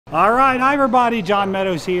All right, hi everybody, John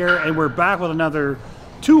Meadows here, and we're back with another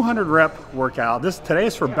 200 rep workout. Today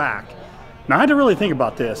is for back. Now I had to really think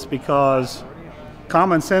about this because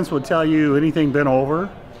common sense would tell you anything bent over,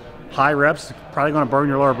 high reps, probably gonna burn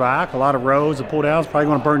your lower back. A lot of rows and pull downs, probably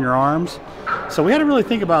gonna burn your arms. So we had to really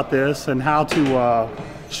think about this and how to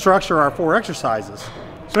structure our 4 exercises.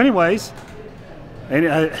 So anyways,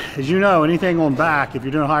 as you know, anything on back, if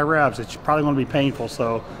you're doing high reps, it's probably gonna be painful.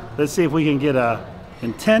 So let's see if we can get a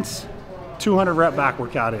intense 200 rep back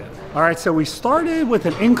workout in. All right, so we started with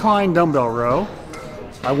an incline dumbbell row.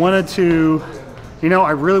 I wanted to, I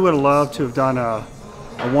really would have loved to have done a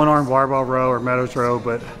one-arm barbell row or Meadows row,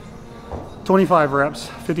 but 25 reps,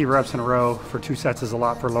 50 reps in a row for 2 sets is a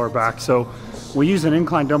lot for lower back. So we use an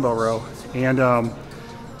incline dumbbell row. And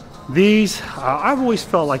these, I've always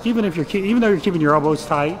felt like even though you're keeping your elbows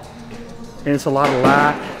tight and it's a lot of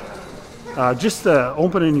lat, just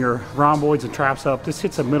opening your rhomboids and traps up, this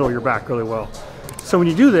hits the middle of your back really well. So when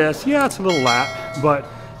you do this, yeah, it's a little lat, but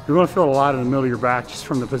you're going to feel a lot in the middle of your back just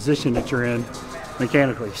from the position that you're in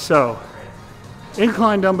mechanically. So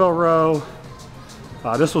incline dumbbell row,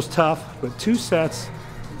 this was tough, but 2 sets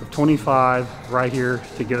of 25 right here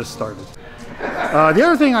to get us started. The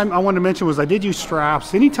other thing I wanted to mention was I did use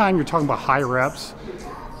straps. Anytime you're talking about high reps,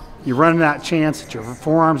 you're running that chance that your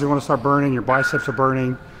forearms are going to start burning, your biceps are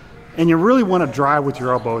burning, and you really want to drive with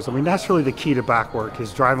your elbows. I mean, that's really the key to back work,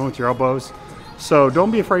 is driving with your elbows. So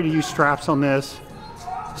don't be afraid to use straps on this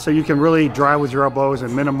so you can really drive with your elbows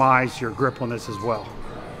and minimize your grip on this as well.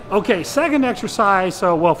 Okay, second exercise.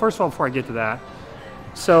 So, well, first of all, before I get to that,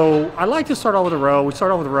 so I like to start off with a row. We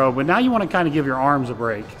start off with a row, but now you want to kind of give your arms a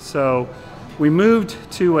break. So we moved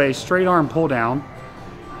to a straight arm pull down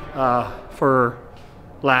for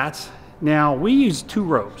lats. Now we use 2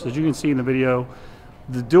 ropes, as you can see in the video.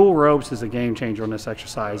 The dual ropes is a game changer on this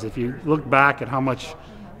exercise. If you look back at how much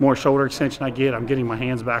more shoulder extension I get, I'm getting my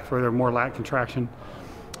hands back further, more lat contraction.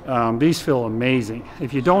 These feel amazing.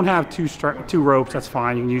 If you don't have 2 ropes, that's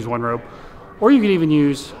fine. You can use 1 rope, or you can even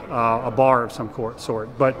use a bar of some sort.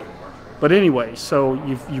 But anyway, so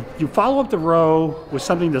you follow up the row with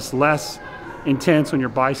something that's less intense on your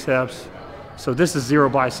biceps. So this is 0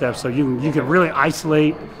 biceps, so you can really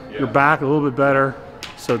isolate your back a little bit better.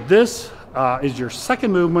 So this is your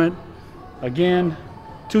second movement. Again,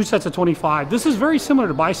 2 sets of 25. This is very similar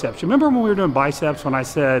to biceps. You remember when we were doing biceps when I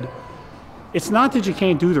said, it's not that you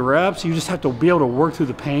can't do the reps, you just have to be able to work through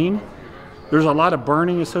the pain. There's a lot of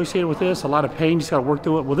burning associated with this, a lot of pain, you just gotta work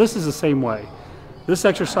through it. Well, this is the same way. This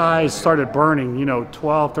exercise started burning,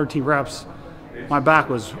 12, 13 reps. My back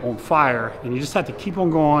was on fire, and you just have to keep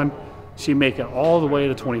on going so you make it all the way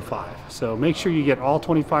to 25. So make sure you get all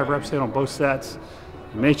 25 reps in on both sets.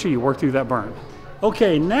 Make sure you work through that burn.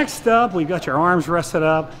 Okay, next up, we've got your arms rested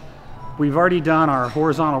up. We've already done our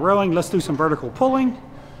horizontal rowing. Let's do some vertical pulling.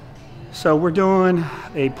 So we're doing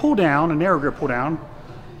a pull down, a narrow grip pull down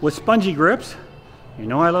with spongy grips. You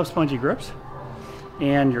know I love spongy grips.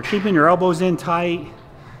 And you're keeping your elbows in tight.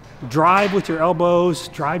 Drive with your elbows,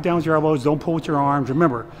 drive down with your elbows, don't pull with your arms.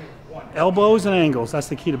 Remember, elbows and angles, that's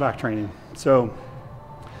the key to back training. So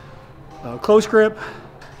close grip.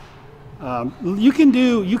 You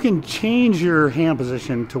can change your hand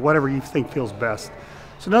position to whatever you think feels best.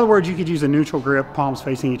 So in other words, you could use a neutral grip, palms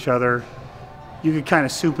facing each other. You could kind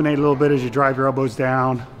of supinate a little bit as you drive your elbows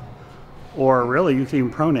down, or really you can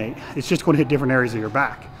even pronate. It's just going to hit different areas of your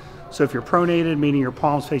back. So if you're pronated, meaning your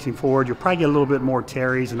palms facing forward, you'll probably get a little bit more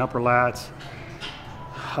teres and upper lats.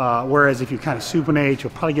 Whereas if you kind of supinate,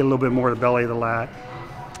 you'll probably get a little bit more of the belly of the lat.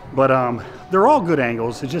 But they're all good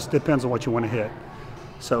angles. It just depends on what you want to hit.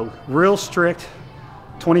 So real strict,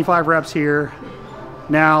 25 reps here.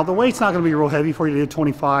 Now the weight's not going to be real heavy for you to do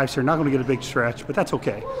 25, so you're not going to get a big stretch, but that's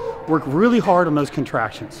okay. Work really hard on those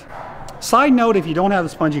contractions. Side note, if you don't have the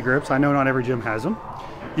spongy grips, I know not every gym has them,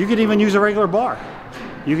 you could even use a regular bar.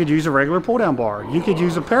 You could use a regular pull down bar. You could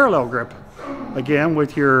use a parallel grip, again,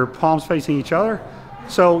 with your palms facing each other.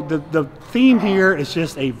 So the theme here is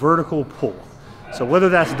just a vertical pull. So whether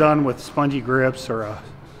that's done with spongy grips or a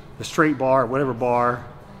straight bar, whatever bar,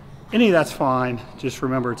 any of that's fine. Just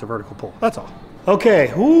remember it's a vertical pull. That's all.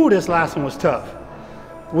 Okay, ooh, this last one was tough.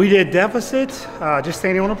 We did deficits, just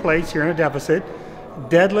standing on a plate, you're in a deficit.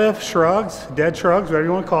 Deadlift, shrugs, dead shrugs, whatever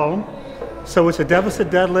you want to call them. So it's a deficit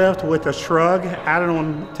deadlift with a shrug added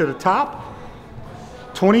on to the top.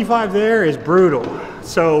 25 there is brutal.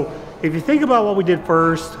 So if you think about what we did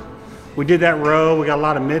first, we did that row, we got a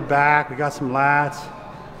lot of mid back, we got some lats.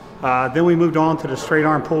 Then we moved on to the straight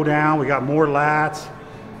arm pull down, we got more lats.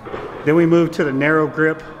 Then we moved to the narrow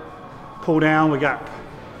grip pull down, we got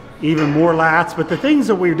even more lats. But the things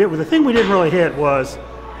that we did, the thing we didn't really hit was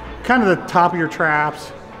kind of the top of your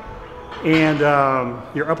traps and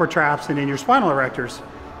your upper traps and then your spinal erectors.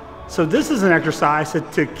 So this is an exercise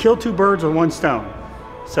to kill two birds with one stone.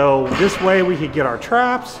 So this way we could get our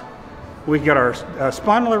traps, we could get our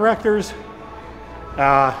spinal erectors,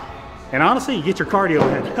 and honestly, you get your cardio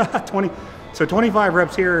in. 25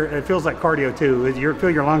 reps here, it feels like cardio too. You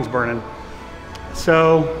feel your lungs burning.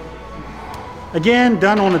 So again,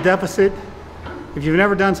 done on a deficit. If you've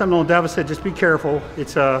never done something on a deficit, just be careful.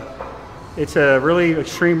 It's a really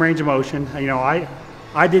extreme range of motion. You know,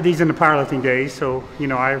 I did these in the powerlifting days, so you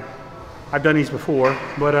know I've done these before.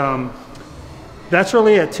 But that's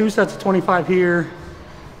really it. 2 sets of 25 here.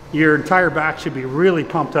 Your entire back should be really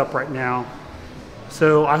pumped up right now.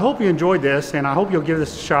 So I hope you enjoyed this, and I hope you'll give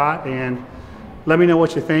this a shot and let me know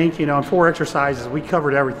what you think. You know, in 4 exercises, we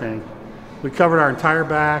covered everything. We covered our entire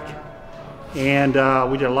back, and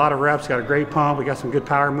we did a lot of reps, got a great pump. We got some good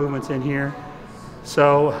power movements in here.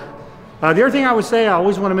 So the other thing I would say, I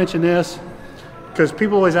always want to mention this, because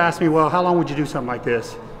people always ask me, well, how long would you do something like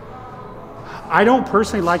this? I don't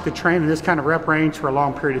personally like to train in this kind of rep range for a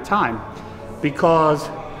long period of time, because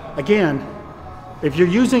again, if you're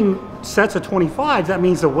using sets of 25s, that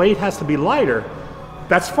means the weight has to be lighter.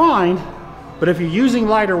 That's fine, but if you're using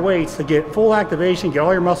lighter weights to get full activation, get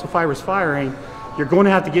all your muscle fibers firing, you're going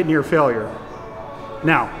to have to get near failure.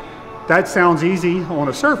 Now, that sounds easy on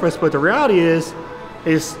the surface, but the reality is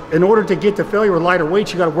in order to get to failure with lighter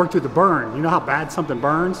weights, you got to work through the burn. You know how bad something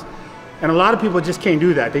burns? And a lot of people just can't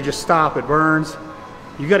do that. They just stop, it burns.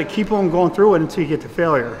 You got to keep on going through it until you get to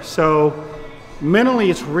failure. So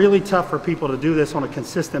mentally, it's really tough for people to do this on a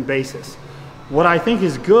consistent basis. What I think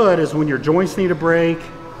is good is when your joints need a break,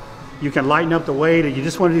 you can lighten up the weight, or you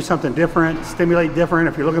just want to do something different, stimulate different,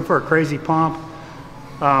 if you're looking for a crazy pump.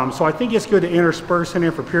 So I think it's good to intersperse in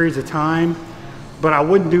there for periods of time, but I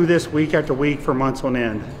wouldn't do this week after week for months on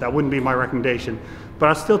end. That wouldn't be my recommendation. But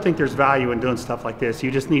I still think there's value in doing stuff like this. You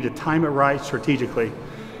just need to time it right strategically.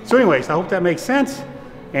 So anyways, I hope that makes sense,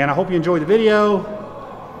 and I hope you enjoyed the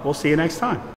video. We'll see you next time.